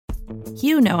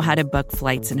You know how to book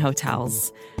flights and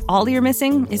hotels. All you're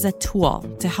missing is a tool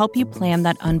to help you plan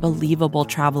that unbelievable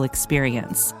travel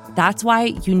experience. That's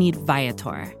why you need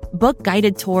Viator. Book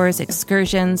guided tours,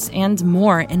 excursions, and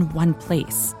more in one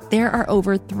place. There are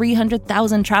over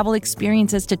 300,000 travel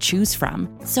experiences to choose from,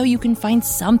 so you can find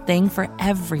something for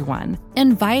everyone.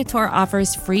 And Viator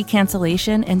offers free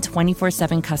cancellation and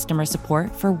 24/7 customer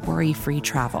support for worry-free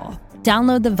travel.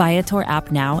 Download the Viator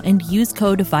app now and use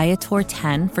code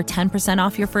Viator10 for 10%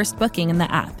 off your first booking in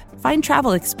the app. Find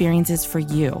travel experiences for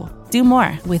you. Do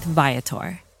more with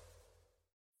Viator.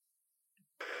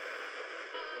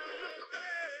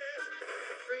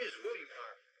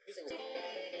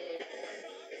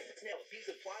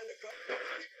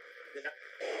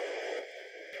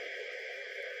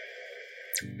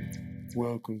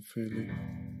 Welcome, Philly,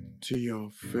 to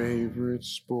your favorite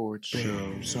sports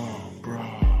show, Babes on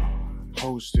Broad,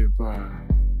 hosted by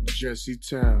Jesse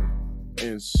Town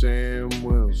and Sam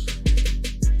Wilson.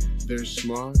 They're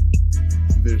smart,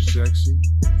 they're sexy,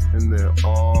 and they're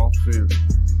all Philly.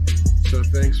 So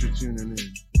thanks for tuning in,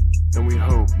 and we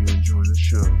hope you enjoy the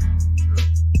show.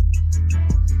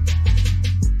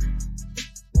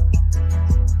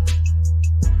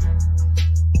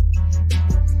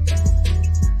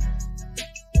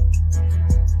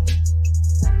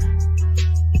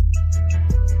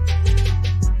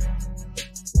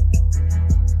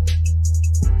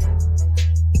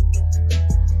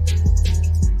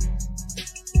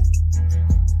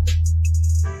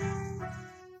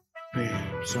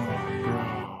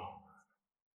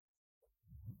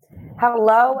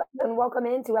 Hello and welcome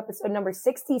into episode number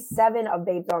 67 of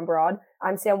Babes on Broad.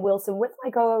 I'm Sam Wilson with my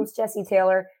co-host Jesse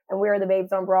Taylor, and we are the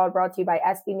Babes on Broad, brought to you by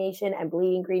SB Nation and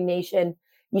Bleeding Green Nation.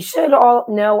 You should all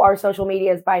know our social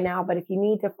medias by now, but if you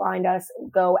need to find us,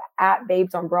 go at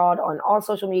Babes on Broad on all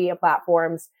social media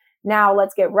platforms. Now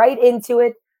let's get right into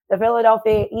it. The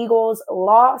Philadelphia Eagles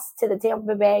lost to the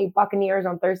Tampa Bay Buccaneers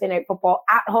on Thursday Night Football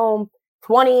at home,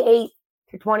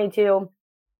 28-22.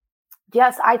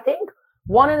 Jess, I think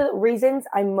one of the reasons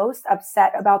I'm most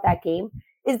upset about that game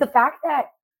is the fact that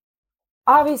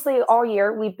obviously all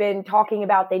year we've been talking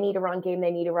about they need a run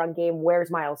game.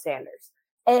 Where's Miles Sanders?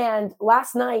 And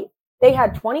last night they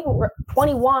had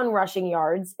 21 rushing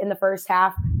yards in the first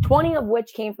half, 20 of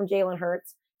which came from Jalen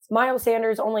Hurts. Miles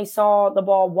Sanders only saw the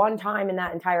ball one time in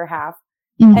that entire half.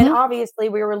 Mm-hmm. And obviously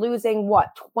we were losing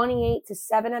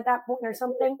 28-7 at that point or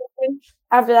something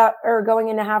after that, or going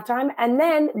into halftime. And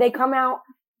then they come out.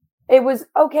 It was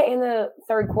okay in the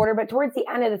third quarter, but towards the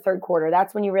end of the third quarter,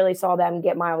 that's when you really saw them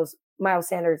get Miles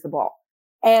Sanders the ball.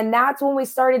 And that's when we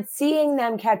started seeing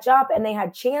them catch up, and they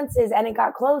had chances and it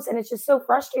got close. And it's just so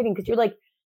frustrating because you're like,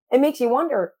 it makes you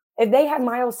wonder if they had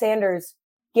Miles Sanders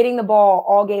getting the ball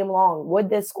all game long, would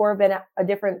this score have been a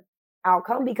different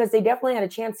outcome? Because they definitely had a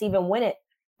chance to even win it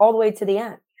all the way to the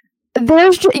end.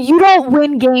 You don't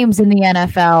win games in the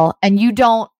NFL, and you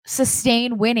don't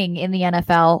sustain winning in the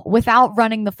NFL without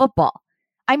running the football.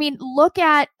 I mean, look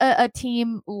at a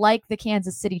team like the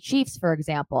Kansas City Chiefs, for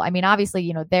example. I mean,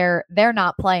 obviously, they're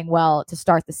not playing well to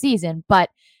start the season, but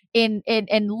in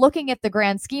looking at the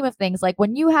grand scheme of things, like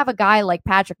when you have a guy like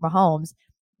Patrick Mahomes,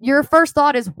 your first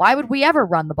thought is, why would we ever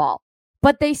run the ball?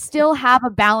 But they still have a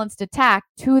balanced attack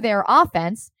to their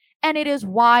offense, and it is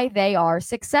why they are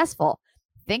successful.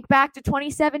 Think back to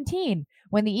 2017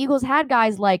 when the Eagles had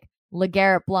guys like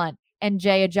LeGarrette Blount and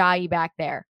Jay Ajayi back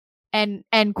there and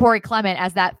Corey Clement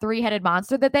as that three-headed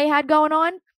monster that they had going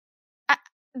on.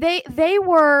 They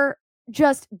were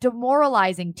just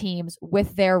demoralizing teams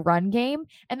with their run game.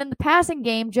 And then the passing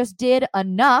game just did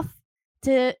enough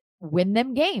to win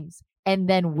them games and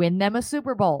then win them a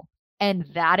Super Bowl. And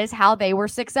that is how they were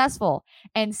successful.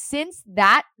 And since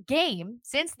that game,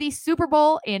 since the Super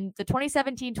Bowl in the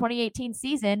 2017-2018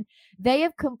 season, they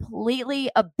have completely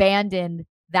abandoned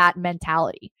that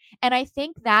mentality. And I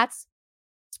think that's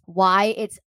why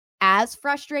it's as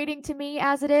frustrating to me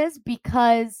as it is,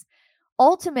 because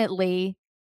ultimately,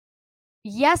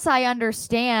 yes, I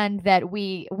understand that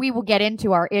we will get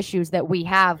into our issues that we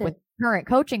have with current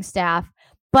coaching staff,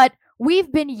 but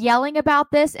we've been yelling about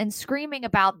this and screaming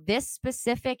about this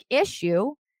specific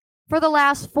issue for the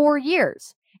last 4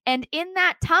 years. And in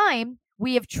that time,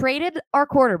 we have traded our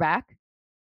quarterback,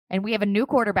 and we have a new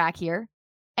quarterback here.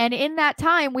 And in that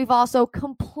time, we've also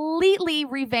completely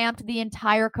revamped the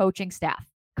entire coaching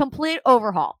staff. Complete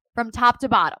overhaul from top to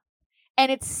bottom.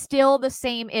 And it's still the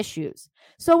same issues.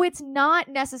 So it's not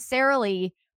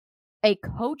necessarily a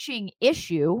coaching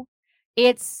issue.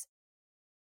 It's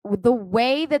the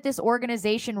way that this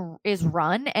organization is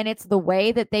run, and it's the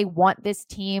way that they want this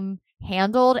team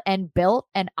handled and built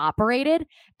and operated.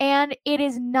 And it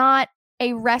is not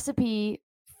a recipe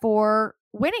for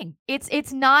winning.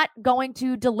 It's not going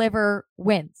to deliver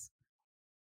wins.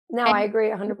 No, I agree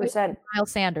 100%.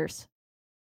 Miles Sanders.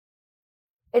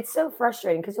 It's so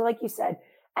frustrating because, like you said,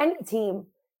 any team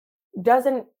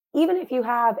doesn't, even if you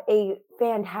have a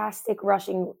fantastic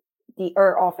rushing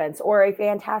or offense or a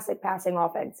fantastic passing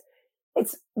offense,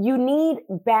 you need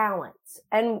balance.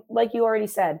 And like you already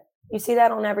said, you see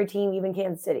that on every team, even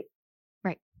Kansas City.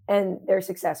 Right. And they're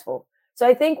successful. So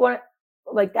I think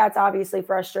that's obviously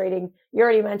frustrating. You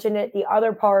already mentioned it. The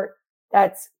other part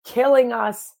that's killing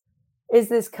us is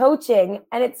this coaching.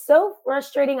 And it's so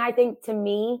frustrating, I think, to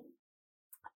me,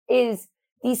 is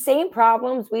these same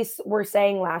problems we were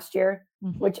saying last year,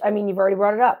 which, I mean, you've already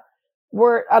brought it up,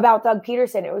 were about Doug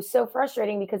Peterson. It was so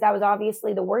frustrating because that was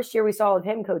obviously the worst year we saw of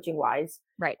him coaching-wise.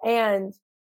 Right. And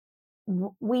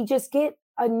we just get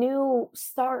a new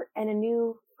start and a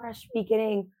new fresh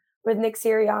beginning with Nick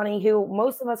Sirianni, who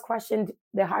most of us questioned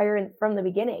the hire from the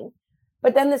beginning.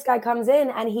 But then this guy comes in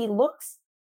and he looks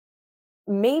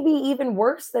maybe even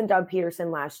worse than Doug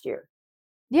Peterson last year.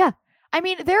 Yeah. I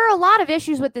mean, there are a lot of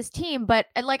issues with this team, but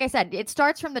like I said, it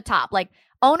starts from the top. Like,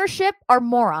 ownership are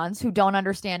morons who don't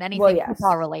understand anything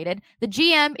football related. The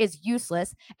GM is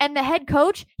useless. And the head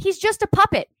coach, he's just a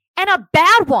puppet, and a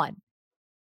bad one.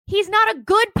 He's not a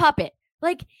good puppet.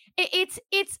 Like, it's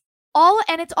all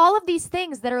of these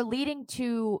things that are leading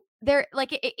to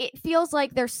it feels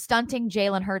like they're stunting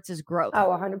Jalen Hurts' growth. Oh,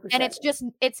 100%. And it's just,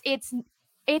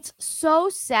 it's so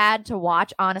sad to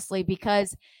watch, honestly,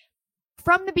 because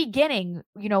from the beginning,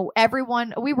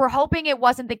 we were hoping it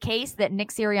wasn't the case that Nick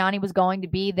Sirianni was going to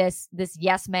be this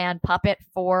yes man puppet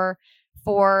for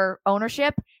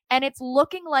ownership. And it's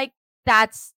looking like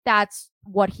that's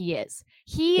what he is.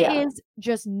 He is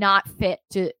just not fit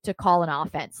to call an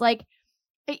offense. Like,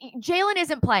 Jalen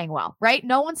isn't playing well, right?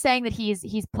 No one's saying that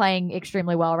he's playing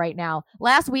extremely well right now.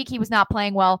 Last week he was not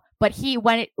playing well, but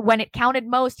when it counted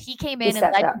most, he came in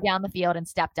and led you down the field and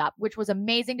stepped up, which was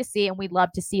amazing to see, and we'd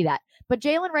love to see that. But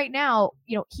Jalen right now,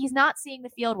 he's not seeing the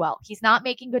field well. He's not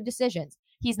making good decisions.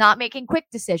 He's not making quick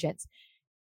decisions.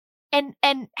 And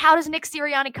how does Nick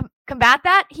Sirianni combat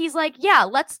that? He's like, yeah,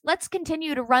 let's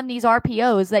continue to run these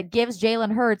RPOs that gives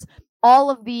Jalen Hurts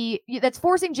that's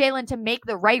forcing Jalen to make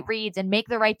the right reads and make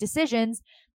the right decisions,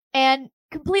 and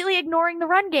completely ignoring the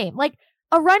run game. Like,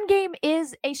 a run game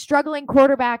is a struggling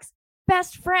quarterback's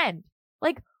best friend.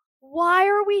 Like, why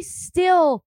are we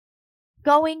still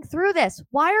going through this?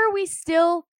 Why are we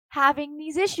still having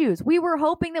these issues? We were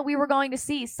hoping that we were going to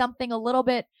see something a little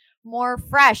bit more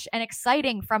fresh and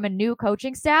exciting from a new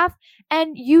coaching staff.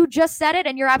 And you just said it,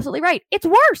 and you're absolutely right. It's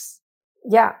worse.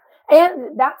 Yeah.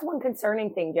 And that's one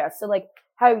concerning thing, Jess. So, like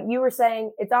how you were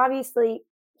saying, it's obviously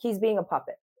he's being a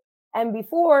puppet. And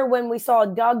before, when we saw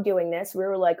Doug doing this, we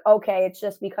were like, okay, it's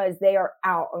just because they are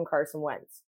out on Carson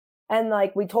Wentz. And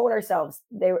like we told ourselves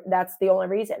that's the only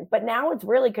reason. But now it's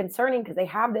really concerning because they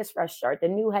have this fresh start, the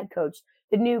new head coach,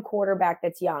 the new quarterback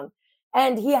that's young.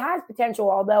 And he has potential,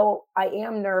 although I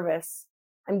am nervous.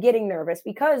 I'm getting nervous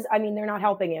because, I mean, they're not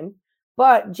helping him.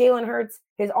 But Jalen Hurts,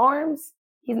 his arms,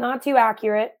 he's not too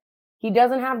accurate. He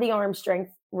doesn't have the arm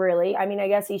strength, really. I mean, I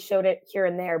guess he showed it here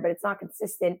and there, but it's not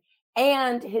consistent.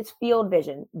 And his field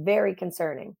vision, very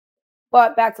concerning.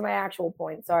 But back to my actual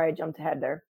point. Sorry, I jumped ahead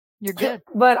there. You're good.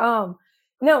 But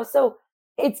no, so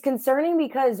it's concerning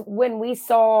because when we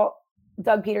saw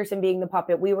Doug Peterson being the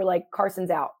puppet, we were like,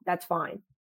 Carson's out. That's fine.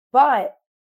 But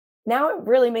now it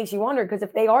really makes you wonder, because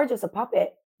if they are just a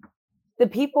puppet, the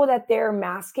people that they're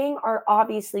masking are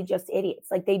obviously just idiots.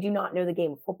 Like, they do not know the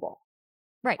game of football.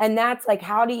 Right. And that's like,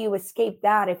 how do you escape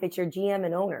that if it's your GM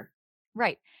and owner?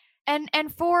 Right. And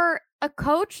for a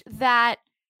coach that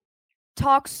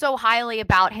talks so highly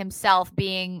about himself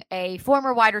being a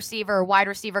former wide receiver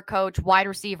coach, wide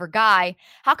receiver guy,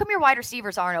 how come your wide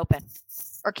receivers aren't open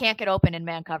or can't get open in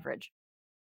man coverage?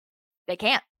 They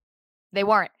can't. They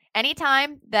weren't.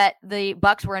 Anytime that the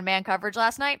Bucs were in man coverage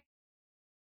last night,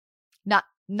 not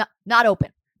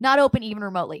open. Not open even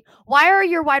remotely. Why are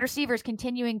your wide receivers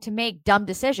continuing to make dumb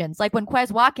decisions? Like when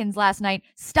Quez Watkins last night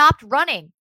stopped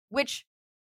running, which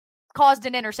caused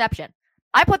an interception.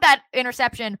 I put that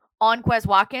interception on Quez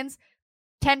Watkins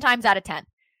 10 times out of 10.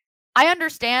 I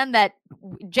understand that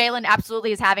Jalen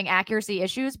absolutely is having accuracy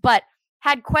issues, but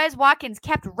had Quez Watkins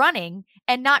kept running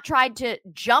and not tried to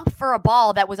jump for a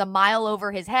ball that was a mile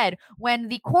over his head, when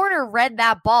the corner read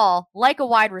that ball like a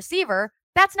wide receiver,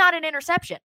 that's not an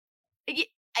interception.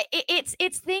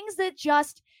 It's things that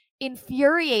just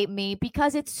infuriate me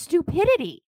because it's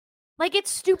stupidity. Like,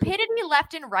 it's stupidity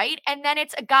left and right, and then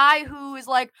it's a guy who is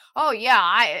like, "Oh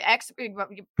yeah,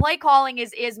 play calling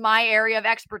is my area of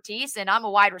expertise, and I'm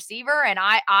a wide receiver, and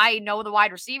I know the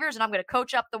wide receivers, and I'm going to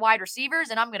coach up the wide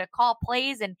receivers, and I'm going to call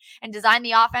plays and design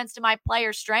the offense to my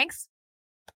players' strengths."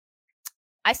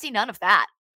 I see none of that.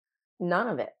 None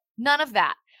of it. None of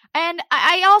that. And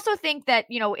I also think that,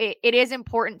 it is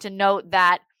important to note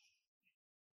that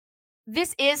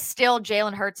this is still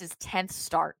Jalen Hurts' 10th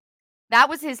start. That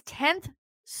was his 10th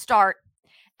start.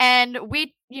 And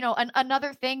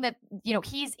another thing that,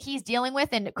 he's dealing with,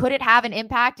 and could it have an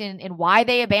impact in why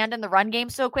they abandoned the run game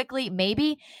so quickly?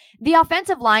 Maybe the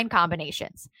offensive line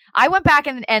combinations. I went back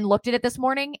and looked at it this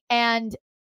morning, and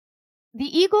the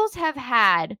Eagles have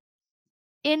had,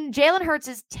 in Jalen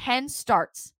Hurts' 10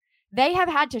 starts, they have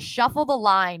had to shuffle the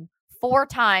line 4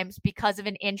 times because of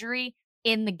an injury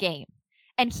in the game.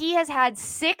 And he has had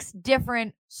 6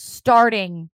 different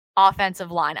starting offensive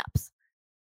lineups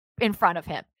in front of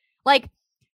him. Like,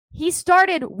 he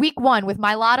started week 1 with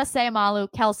Mailata, Seumalo,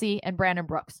 Kelsey, and Brandon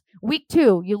Brooks. Week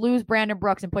 2, you lose Brandon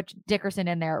Brooks and put Dickerson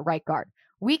in there at right guard.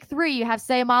 Week 3, you have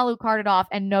Seumalo carted off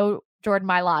and no Jordan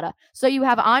Mailata. So you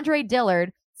have Andre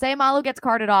Dillard, Seumalo gets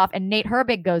carted off, and Nate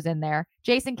Herbig goes in there.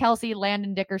 Jason Kelsey,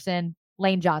 Landon Dickerson,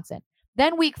 Lane Johnson.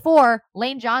 Then week 4,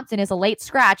 Lane Johnson is a late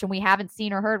scratch, and we haven't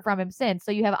seen or heard from him since.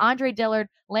 So you have Andre Dillard,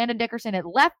 Landon Dickerson at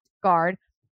left guard,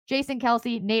 Jason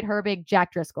Kelsey, Nate Herbig,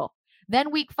 Jack Driscoll.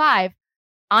 Then week 5,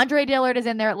 Andre Dillard is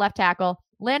in there at left tackle.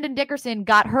 Landon Dickerson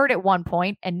got hurt at one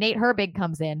point, and Nate Herbig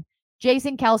comes in.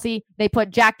 Jason Kelsey, they put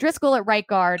Jack Driscoll at right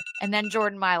guard, and then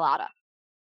Jordan Mailata.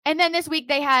 And then this week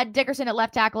they had Dickerson at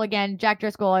left tackle again, Jack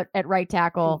Driscoll at right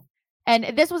tackle.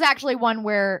 And this was actually one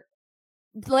where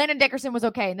Landon Dickerson was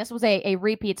okay, and this was a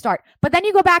repeat start. But then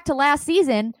you go back to last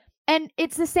season, and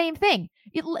it's the same thing.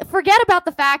 Forget about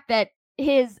the fact that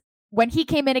when he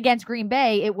came in against Green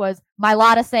Bay, it was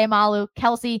Mailata, Seumalo,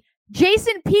 Kelsey,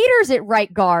 Jason Peters at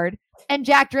right guard, and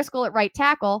Jack Driscoll at right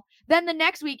tackle. Then the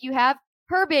next week you have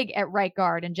Herbig at right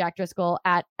guard and Jack Driscoll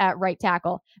at right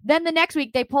tackle. Then the next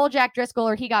week they pull Jack Driscoll,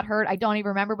 or he got hurt, I don't even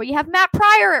remember, but you have Matt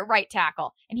Pryor at right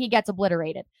tackle, and he gets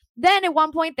obliterated. Then at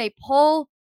one point then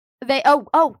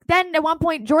at one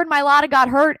point Jordan Mailata got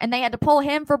hurt, and they had to pull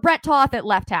him for Brett Toth at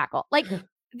left tackle. Like,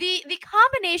 the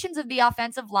combinations of the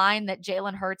offensive line that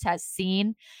Jalen Hurts has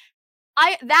seen,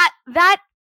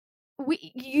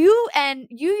 you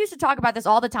used to talk about this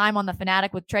all the time on The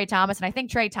Fanatic with Trey Thomas, and I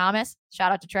think Trey Thomas,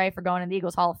 shout out to Trey for going in the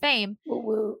Eagles Hall of Fame,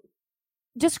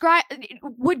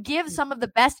 would give some of the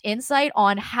best insight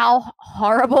on how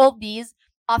horrible these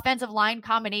offensive line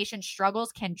combination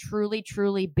struggles can truly,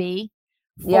 truly be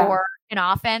for an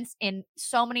offense in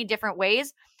so many different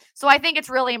ways. So I think it's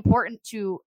really important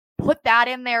to put that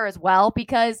in there as well,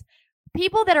 because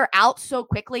people that are out so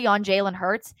quickly on Jalen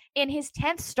Hurts in his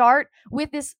 10th start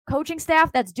with this coaching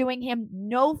staff that's doing him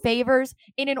no favors,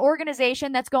 in an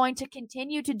organization that's going to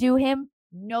continue to do him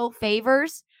no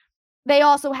favors, they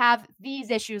also have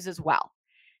these issues as well.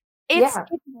 It's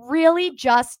really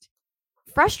just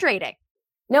frustrating.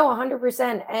 No,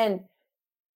 100%. And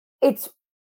it's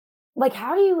like,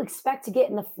 how do you expect to get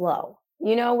in the flow,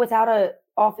 without a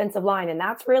offensive line? And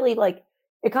that's really like,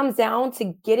 it comes down to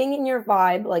getting in your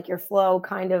vibe, like your flow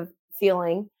kind of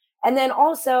feeling. And then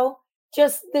also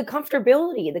just the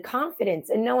comfortability, the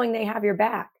confidence, and knowing they have your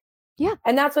back. Yeah.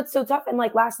 And that's what's so tough. And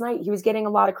like last night, he was getting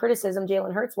a lot of criticism,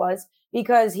 Jalen Hurts was,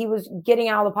 because he was getting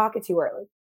out of the pocket too early.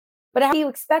 But how do you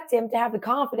expect him to have the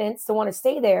confidence to want to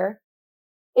stay there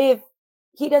if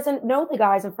he doesn't know the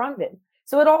guys in front of him?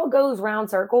 So it all goes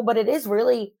round circle, but it is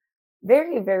really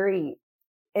very, very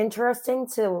interesting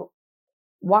to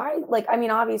why,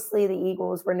 obviously the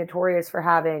Eagles were notorious for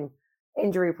having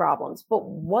injury problems, but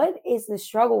what is the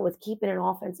struggle with keeping an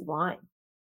offensive line?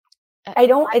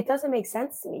 It doesn't make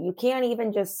sense to me. You can't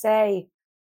even just say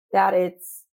that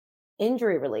it's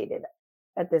injury related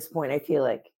at this point, I feel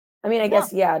like. I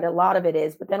guess, a lot of it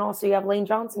is, but then also you have Lane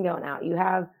Johnson going out. You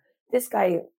have this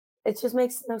guy. It just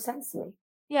makes no sense to me.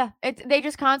 Yeah, they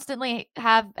just constantly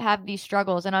have these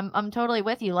struggles, and I'm totally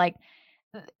with you. Like,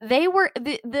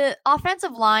 the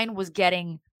offensive line was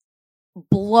getting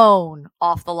blown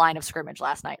off the line of scrimmage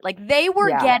last night. Like, they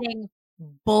were getting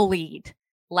bullied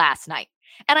last night.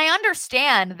 And I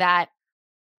understand that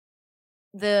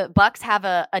the Bucs have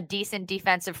a decent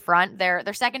defensive front. Their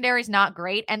secondary is not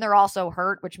great, and they're also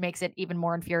hurt, which makes it even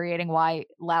more infuriating why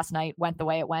last night went the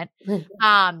way it went.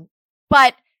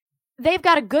 But they've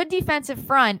got a good defensive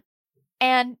front,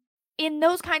 and in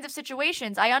those kinds of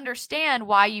situations, I understand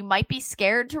why you might be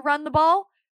scared to run the ball.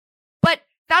 But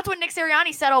that's what Nick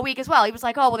Sirianni said all week as well. He was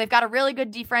like, "Oh, well, they've got a really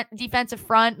good defensive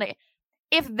front.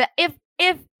 If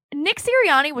Nick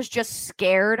Sirianni was just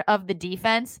scared of the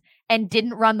defense and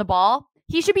didn't run the ball,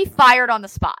 he should be fired on the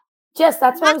spot. Jess,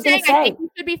 that's what I was going to say. I think he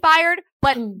should be fired,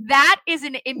 but that is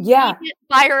an immediate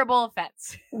fireable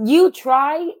offense.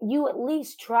 You at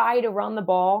least try to run the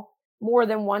ball more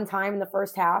than one time in the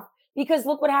first half, because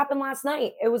look what happened last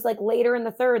night. It was like later in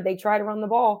the third, they tried to run the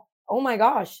ball. Oh my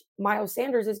gosh, Miles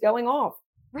Sanders is going off.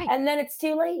 Right. And then it's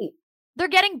too late. They're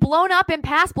getting blown up in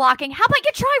pass blocking. How about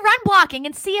you try run blocking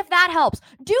and see if that helps?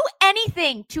 Do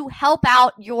anything to help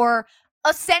out your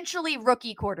essentially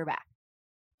rookie quarterback.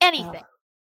 Anything.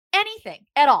 Anything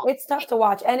at all. It's tough to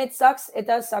watch. And it sucks. It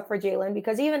does suck for Jalen,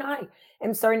 because even I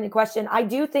am starting to question. I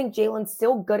do think Jalen's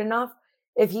still good enough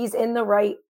if he's in the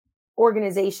right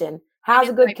organization, has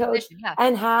a good coach,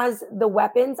 and has the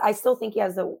weapons. I still think he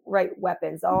has the right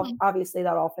weapons. Obviously,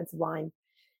 that offensive line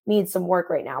needs some work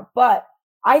right now. But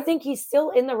I think he's still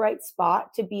in the right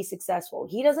spot to be successful.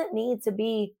 He doesn't need to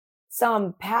be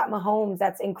some Pat Mahomes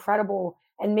that's incredible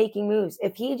and making moves.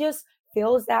 If he just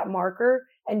fills that marker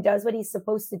and does what he's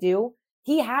supposed to do,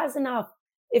 he has enough,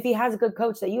 if he has a good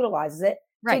coach that utilizes it,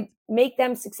 to make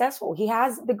them successful. He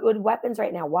has the good weapons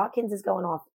right now. Watkins is going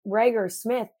off. Rager,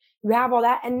 Smith, you have all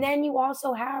that. And then you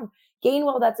also have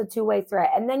Gainwell that's a two-way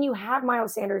threat. And then you have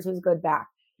Miles Sanders who's good back.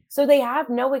 So they have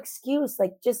no excuse.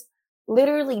 Like, just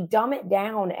literally dumb it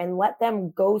down and let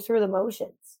them go through the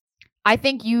motions. I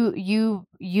think you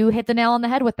hit the nail on the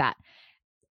head with that.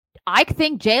 I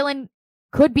think Jalen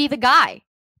could be the guy.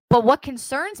 But what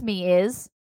concerns me is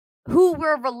who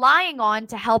we're relying on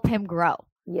to help him grow.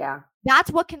 Yeah.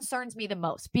 That's what concerns me the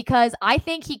most, because I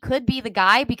think he could be the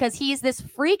guy, because he's this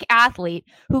freak athlete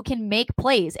who can make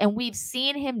plays, and we've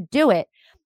seen him do it.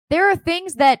 There are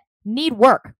things that need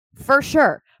work for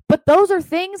sure, but those are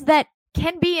things that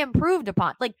can be improved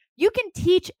upon. Like, you can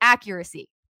teach accuracy.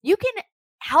 You can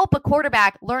help a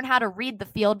quarterback learn how to read the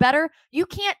field better. You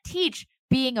can't teach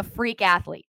being a freak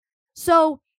athlete.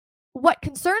 So what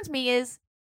concerns me is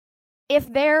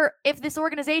if this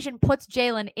organization puts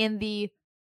Jalen in the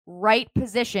right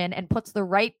position and puts the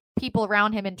right people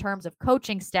around him in terms of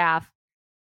coaching staff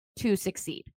to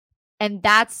succeed. And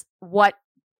that's what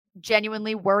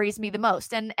genuinely worries me the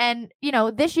most. And you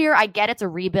know, this year I get it's a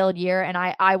rebuild year, and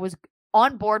I was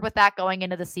on board with that going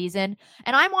into the season.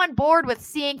 And I'm on board with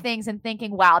seeing things and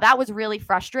thinking, wow, that was really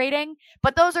frustrating.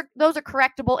 But those are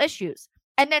correctable issues.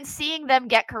 And then seeing them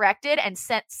get corrected and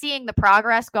seeing the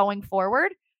progress going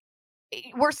forward,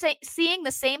 we're seeing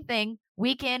the same thing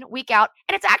week in, week out,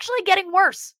 and it's actually getting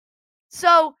worse.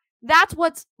 So that's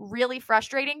what's really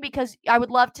frustrating, because I would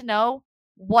love to know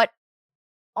what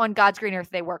on God's green earth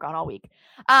they work on all week.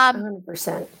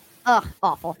 100%. Ugh,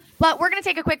 awful. But we're going to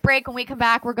take a quick break. When we come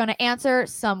back, we're going to answer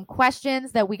some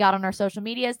questions that we got on our social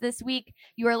medias this week.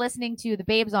 You are listening to The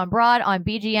Babes on Broad on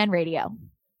BGN Radio.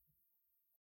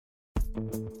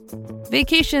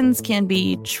 Vacations can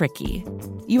be tricky.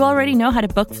 You already know how to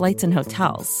book flights and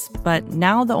hotels, but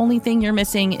now the only thing you're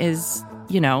missing is,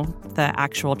 the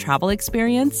actual travel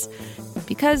experience.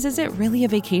 Because is it really a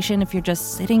vacation if you're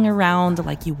just sitting around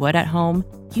like you would at home?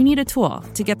 You need a tool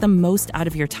to get the most out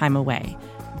of your time away.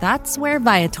 That's where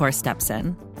Viator steps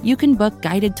in. You can book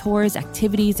guided tours,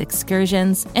 activities,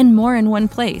 excursions, and more in one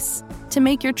place to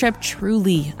make your trip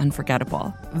truly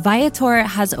unforgettable. Viator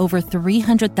has over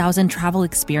 300,000 travel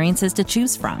experiences to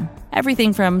choose from.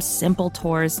 Everything from simple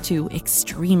tours to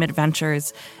extreme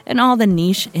adventures and all the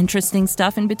niche, interesting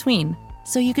stuff in between.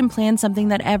 So you can plan something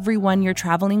that everyone you're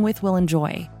traveling with will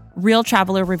enjoy. Real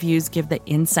traveler reviews give the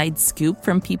inside scoop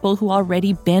from people who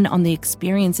already been on the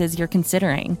experiences you're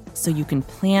considering, so you can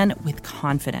plan with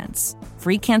confidence.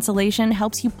 Free cancellation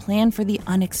helps you plan for the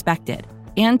unexpected.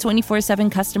 And 24/7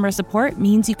 customer support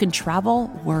means you can travel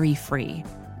worry-free.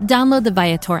 Download the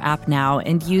Viator app now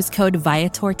and use code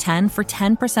Viator10 for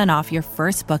 10% off your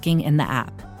first booking in the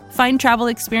app. Find travel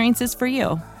experiences for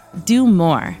you. Do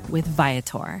more with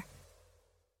Viator.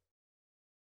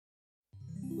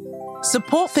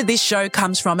 Support for this show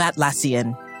comes from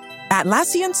Atlassian.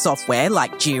 Atlassian software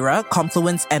like Jira,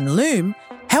 Confluence, and Loom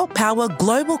help power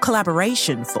global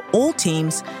collaboration for all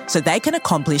teams so they can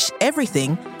accomplish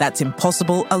everything that's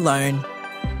impossible alone.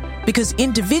 Because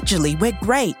individually we're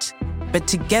great, but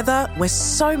together we're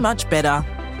so much better.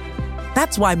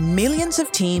 That's why millions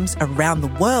of teams around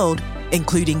the world,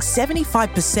 including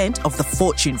 75% of the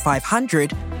Fortune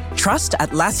 500, trust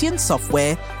Atlassian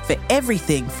software for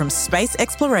everything from space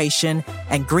exploration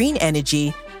and green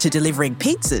energy to delivering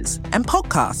pizzas and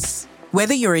podcasts.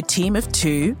 Whether you're a team of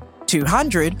 2,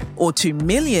 200, or 2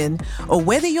 million, or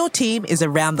whether your team is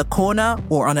around the corner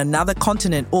or on another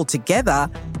continent altogether,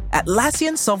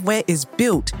 Atlassian software is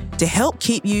built to help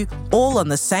keep you all on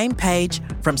the same page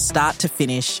from start to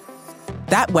finish.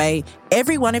 That way,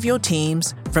 every one of your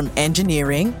teams, from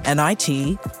engineering and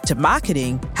IT to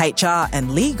marketing, HR,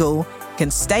 and legal, can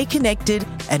stay connected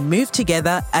and move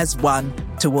together as one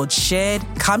towards shared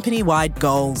company-wide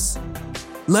goals.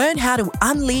 Learn how to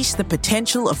unleash the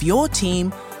potential of your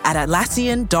team at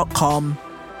Atlassian.com.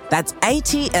 That's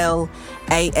ATLASSIAN.com.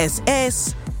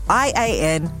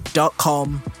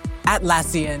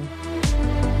 Atlassian.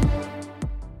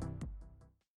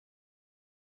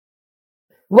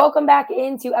 Welcome back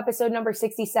into episode number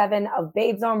 67 of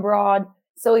Babes on Broad.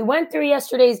 So we went through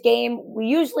yesterday's game. We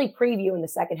usually preview in the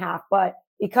second half, but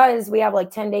because we have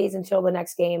like 10 days until the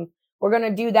next game, we're going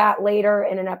to do that later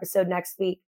in an episode next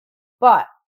week. But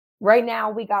right now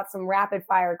we got some rapid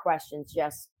fire questions.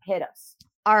 Just hit us.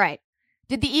 All right.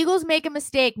 Did the Eagles make a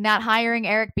mistake not hiring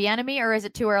Eric Bieniemy, or is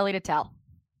it too early to tell?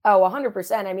 Oh,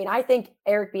 100%. I mean, I think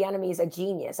Eric Bieniemy is a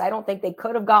genius. I don't think they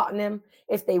could have gotten him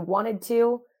if they wanted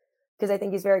to, because I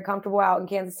think he's very comfortable out in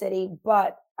Kansas City,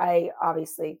 but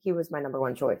he was my number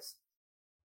one choice.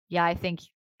 Yeah, I think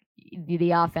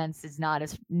the offense is not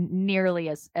as nearly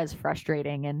as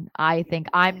frustrating, and I think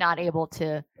I'm not able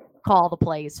to call the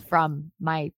plays from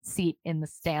my seat in the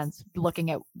stands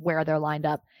looking at where they're lined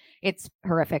up. It's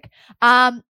horrific.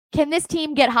 Can this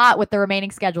team get hot with the remaining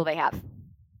schedule they have?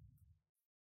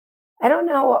 I don't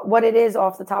know what it is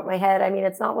off the top of my head. I mean,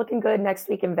 it's not looking good next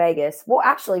week in Vegas. Well,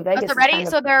 actually, Vegas is ready.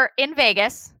 So they're in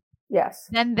Vegas. Yes.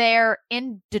 Then they're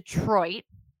in Detroit.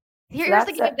 Here's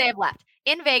the game they have left.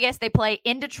 In Vegas, they play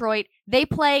in Detroit. They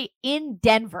play in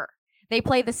Denver. They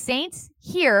play the Saints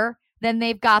here. Then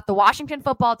they've got the Washington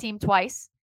football team twice,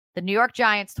 the New York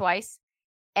Giants twice,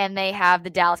 and they have the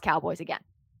Dallas Cowboys again.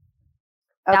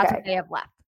 That's what they have left.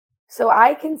 So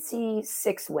I can see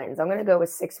 6 wins. I'm going to go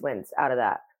with 6 wins out of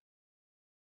that.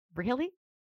 Really?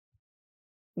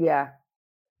 Yeah.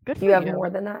 Good for you. Do you have more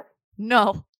than that?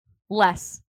 No,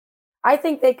 less. I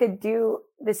think they could do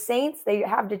the Saints. They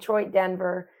have Detroit,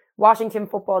 Denver, Washington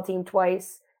football team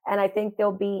twice, and I think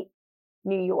they'll beat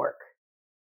New York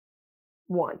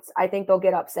once. I think they'll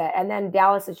get upset. And then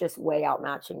Dallas is just way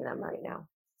outmatching them right now.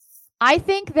 I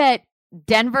think that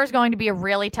Denver's going to be a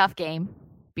really tough game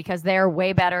because they're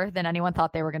way better than anyone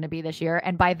thought they were going to be this year.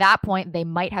 And by that point, they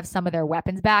might have some of their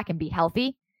weapons back and be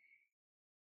healthy.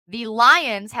 The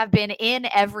Lions have been in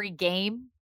every game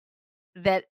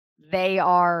that they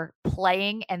are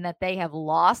playing and that they have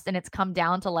lost. And it's come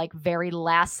down to like very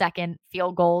last second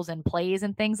field goals and plays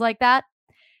and things like that.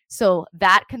 So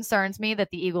that concerns me that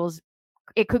the Eagles,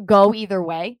 it could go either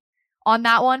way on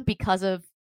that one because of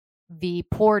the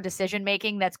poor decision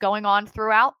making that's going on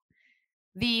throughout.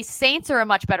 The Saints are a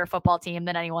much better football team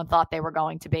than anyone thought they were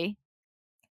going to be.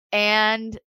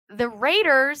 And the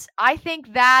Raiders, I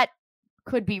think that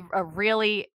could be a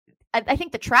really, I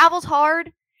think the travel's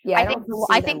hard. Yeah, I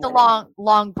think the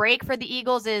long break for the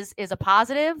Eagles is a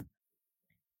positive.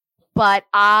 But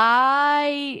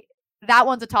that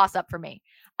one's a toss up for me.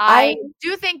 I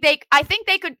think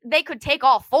they could take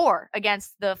all 4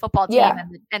 against the football team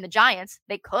and the Giants.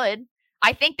 They could.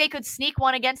 I think they could sneak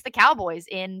one against the Cowboys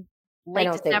in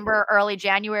late December, early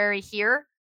January here.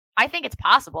 I think it's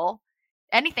possible.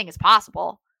 Anything is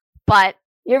possible. But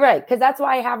you're right, because that's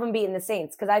why I have them beating the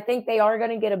Saints, because I think they are going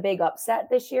to get a big upset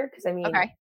this year. Because I mean,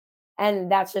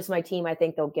 and that's just my team. I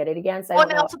think they'll get it against. Well,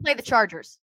 they also play the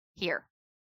Chargers here.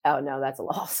 Oh no, that's a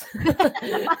loss.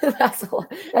 that's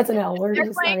an L. We're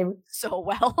just playing not even so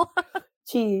well.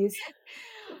 Jeez.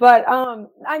 But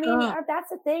I mean, that's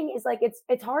the thing is like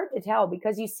it's hard to tell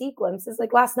because you see glimpses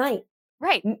like last night.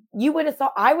 Right. You would have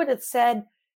thought I would have said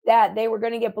that they were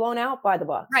going to get blown out by the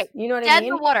Bucs. Right. You know what I mean? Dead in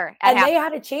the water. And they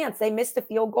had a chance. They missed a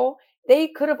field goal. They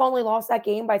could have only lost that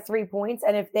game by 3 points.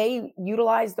 And if they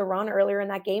utilized the run earlier in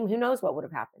that game, who knows what would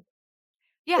have happened?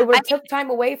 Yeah. It would have took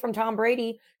time away from Tom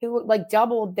Brady, who like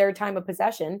doubled their time of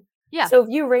possession. Yeah. So if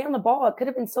you ran the ball, it could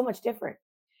have been so much different.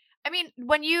 I mean,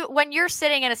 when you're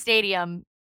sitting in a stadium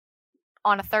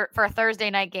on for a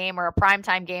Thursday night game or a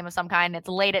primetime game of some kind, it's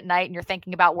late at night and you're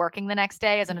thinking about working the next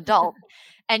day as an adult,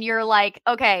 and you're like,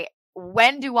 okay,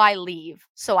 when do I leave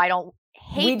so I don't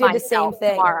hate myself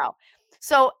tomorrow?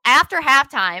 So after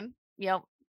halftime,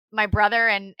 my brother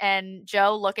and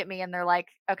Joe look at me and they're like,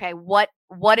 okay, what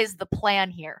is the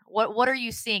plan here? What are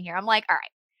you seeing here? I'm like, all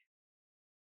right.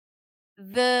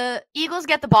 The Eagles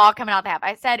get the ball coming out the half.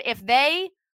 I said, if they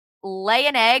lay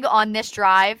an egg on this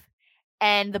drive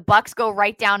and the Bucs go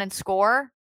right down and score,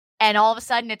 and all of a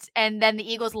sudden and then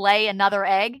the Eagles lay another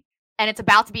egg and it's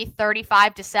about to be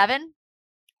 35-7,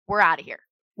 we're out of here.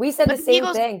 We said the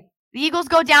same thing. The Eagles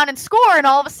go down and score, and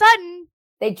all of a sudden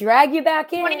they drag you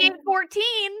back in 28-14,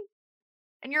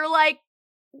 and you're like,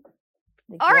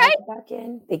 all right, back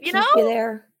in. They keep you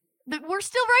there. we're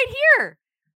still right here.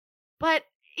 But,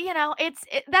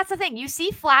 that's the thing. You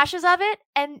see flashes of it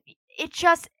and it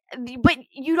just, but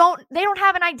they don't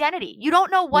have an identity. You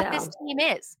don't know what this team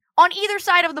is on either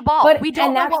side of the ball. We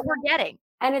don't know what we're getting.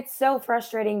 And it's so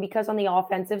frustrating because on the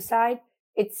offensive side,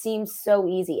 it seems so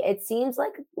easy. It seems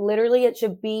like literally it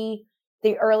should be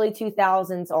the early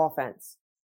 2000s offense.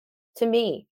 To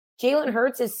me, Jalen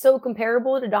Hurts is so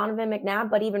comparable to Donovan McNabb,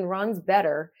 but even runs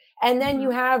better. And then you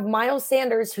have Miles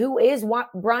Sanders, who is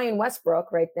Brian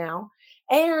Westbrook right now.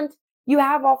 And you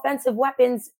have offensive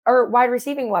weapons or wide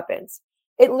receiving weapons.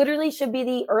 It literally should be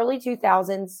the early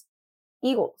 2000s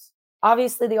Eagles.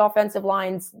 Obviously, the offensive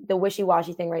line's the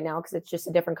wishy-washy thing right now because it's just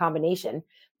a different combination.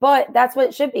 But that's what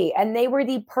it should be. And they were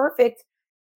the perfect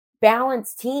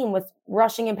balanced team with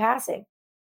rushing and passing.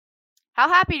 How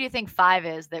happy do you think 5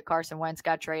 is that Carson Wentz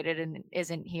got traded and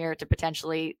isn't here to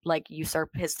potentially usurp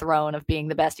his throne of being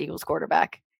the best Eagles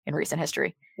quarterback in recent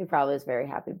history? He probably is very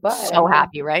happy. But so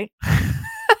happy, right?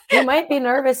 He might be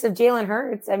nervous of Jalen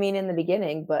Hurts. I mean, in the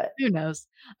beginning, but who knows?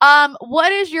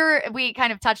 What is we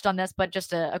kind of touched on this, but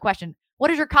just a question.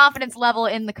 What is your confidence level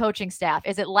in the coaching staff?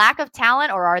 Is it lack of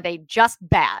talent or are they just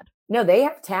bad? No, they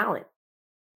have talent.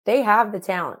 They have the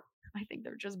talent. I think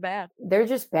they're just bad. They're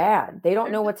just bad. They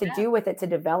don't know what to do with it to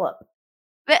develop.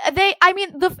 If they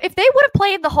would have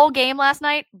played the whole game last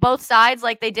night, both sides,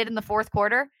 like they did in the fourth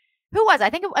quarter, who was? I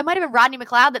think it might have been Rodney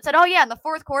McLeod that said, oh yeah, in the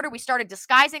fourth quarter, we started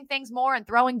disguising things more and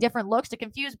throwing different looks to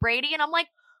confuse Brady. And I'm like,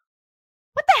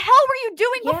 what the hell were you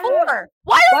doing before?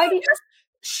 Why are you just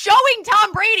showing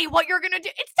Tom Brady what you're going to do?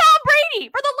 It's Tom Brady.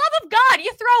 For the love of God,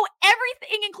 you throw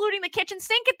everything, including the kitchen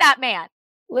sink at that man.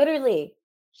 Literally.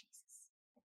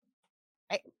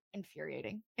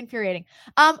 Infuriating.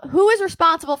 Who is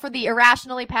responsible for the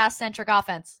irrationally pass-centric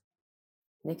offense?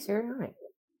 Nick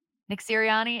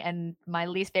Sirianni and my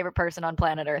least favorite person on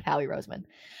planet Earth, Howie Roseman.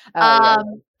 Yeah.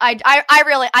 I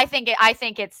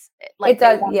think it's like it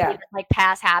does, yeah. Like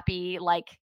pass happy, like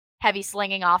heavy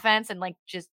slinging offense, and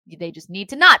they just need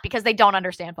to not because they don't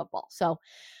understand football. So,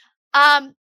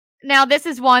 now this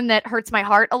is one that hurts my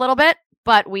heart a little bit,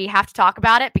 but we have to talk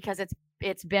about it because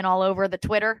it's been all over the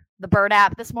Twitter, the Bird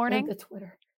app this morning. The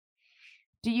Twitter.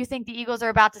 Do you think the Eagles are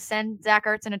about to send Zach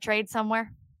Ertz in a trade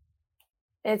somewhere?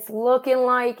 It's looking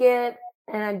like it,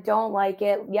 and I don't like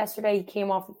it. Yesterday, he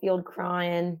came off the field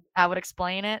crying. I would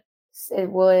explain it. It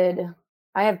would.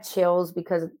 I have chills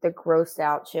because of the grossed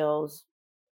out chills.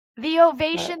 The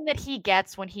ovation that he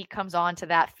gets when he comes onto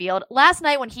that field. Last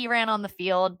night when he ran on the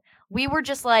field, we were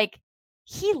just like,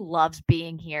 he loves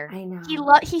being here. I know.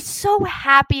 He's so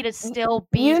happy to still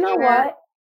be here. You know what?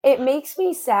 It makes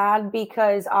me sad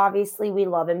because obviously we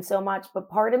love him so much, but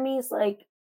part of me is like,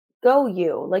 go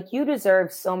you. Like, you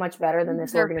deserve so much better than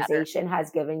this organization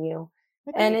has given you.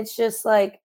 Okay. And it's just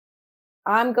like,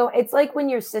 it's like when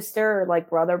your sister or like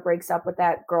brother breaks up with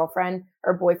that girlfriend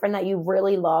or boyfriend that you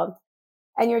really loved,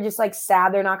 and you're just like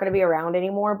sad they're not going to be around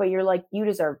anymore, but you're like, you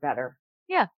deserve better.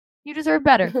 Yeah, you deserve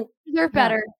better. You deserve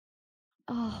better.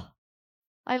 Oh,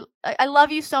 I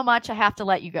love you so much. I have to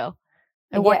let you go.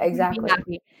 Yeah,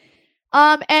 exactly.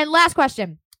 And last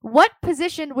question. What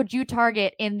position would you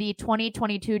target in the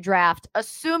 2022 draft,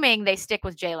 assuming they stick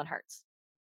with Jalen Hurts?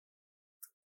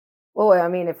 Well, I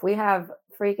mean, if we have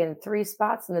freaking 3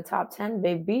 spots in the top 10,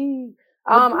 baby.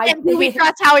 Do we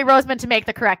trust Howie Roseman to make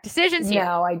the correct decisions here?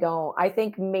 No, I don't. I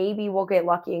think maybe we'll get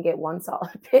lucky and get one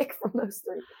solid pick from those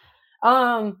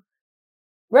 3.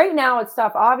 Right now, it's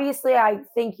tough. Obviously, I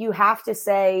think you have to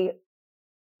say,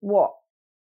 well,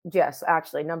 yes,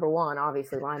 actually, number 1,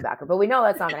 obviously, linebacker. But we know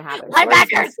that's not going to happen. So we're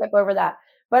just going to skip over that.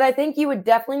 But I think you would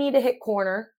definitely need to hit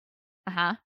corner.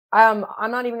 Uh-huh.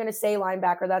 I'm not even going to say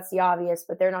linebacker. That's the obvious.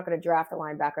 But they're not going to draft a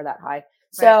linebacker that high.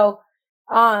 So,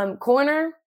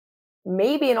 corner,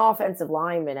 maybe an offensive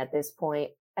lineman at this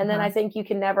point. And then I think you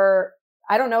can never –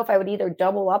 I don't know if I would either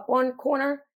double up one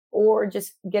corner or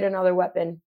just get another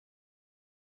weapon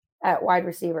at wide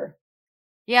receiver.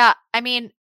 Yeah, I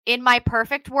mean, in my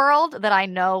perfect world that I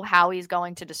know how he's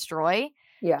going to destroy,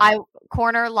 I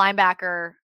corner,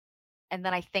 linebacker, and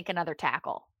then I think another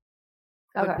tackle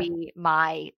would be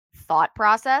my thought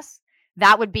process.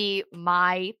 That would be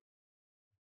my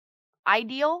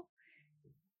ideal.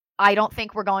 I don't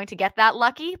think we're going to get that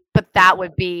lucky, but that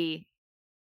would be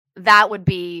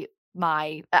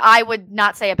my, I would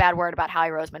not say a bad word about Howie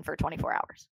Roseman for 24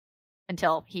 hours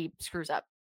until he screws up.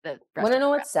 Want to know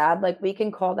what's sad? Like, we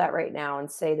can call that right now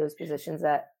and say those positions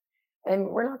and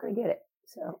we're not going to get it.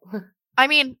 So, I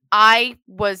mean, I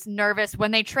was nervous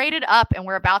when they traded up and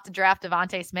we're about to draft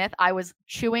Devontae Smith. I was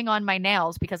chewing on my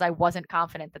nails because I wasn't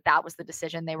confident that was the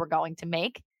decision they were going to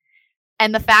make.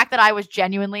 And the fact that I was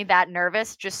genuinely that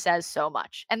nervous just says so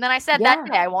much. And then I said that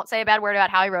day, I won't say a bad word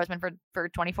about Howie Roseman for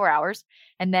 24 hours.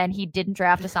 And then he didn't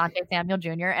draft Asante Samuel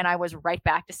Jr. And I was right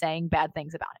back to saying bad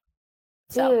things about him.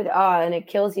 So. Dude, and it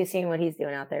kills you seeing what he's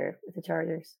doing out there with the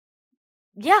Chargers.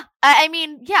 Yeah. I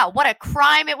mean, yeah, what a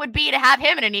crime it would be to have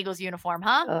him in an Eagles uniform,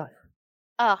 huh?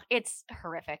 Oh, it's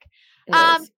horrific.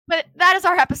 But that is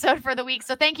our episode for the week.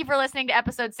 So thank you for listening to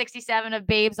episode 67 of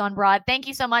Babes on Broad. Thank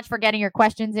you so much for getting your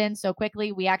questions in so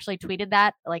quickly. We actually tweeted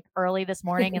that like early this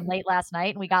morning and late last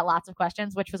night, and we got lots of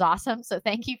questions, which was awesome. So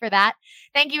thank you for that.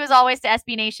 Thank you as always to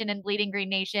SB Nation and Bleeding Green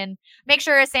Nation. Make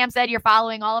sure, as Sam said, you're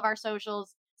following all of our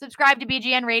socials. Subscribe to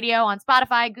BGN Radio on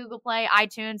Spotify, Google Play,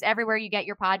 iTunes, everywhere you get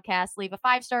your podcasts. Leave a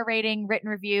 5-star rating, written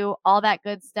review, all that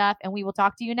good stuff. And we will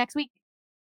talk to you next week.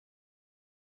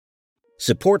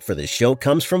 Support for this show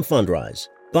comes from Fundrise.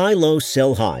 Buy low,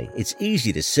 sell high. It's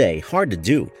easy to say, hard to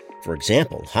do. For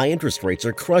example, high interest rates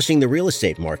are crushing the real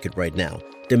estate market right now.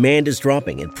 Demand is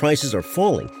dropping and prices are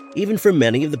falling, even for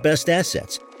many of the best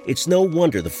assets. It's no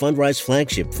wonder the Fundrise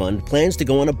Flagship Fund plans to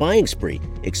go on a buying spree,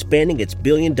 expanding its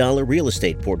billion-dollar real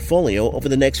estate portfolio over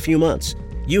the next few months.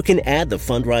 You can add the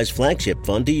Fundrise Flagship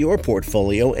Fund to your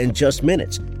portfolio in just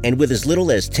minutes, and with as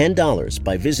little as $10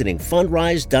 by visiting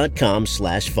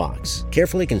fundrise.com/Fox.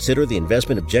 Carefully consider the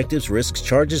investment objectives, risks,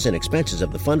 charges, and expenses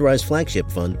of the Fundrise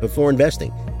Flagship Fund before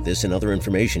investing. This and other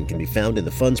information can be found in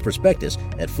the fund's prospectus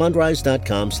at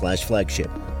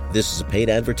fundrise.com/flagship. This is a paid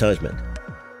advertisement.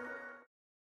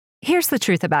 Here's the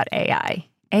truth about AI.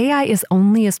 AI is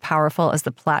only as powerful as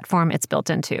the platform it's built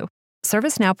into.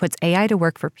 ServiceNow puts AI to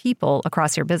work for people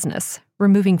across your business,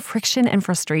 removing friction and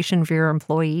frustration for your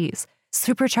employees,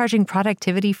 supercharging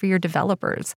productivity for your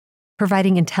developers,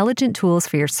 providing intelligent tools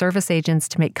for your service agents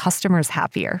to make customers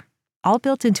happier, all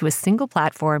built into a single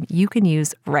platform you can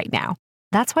use right now.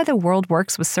 That's why the world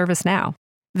works with ServiceNow.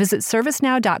 Visit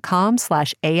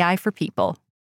servicenow.com/AI for people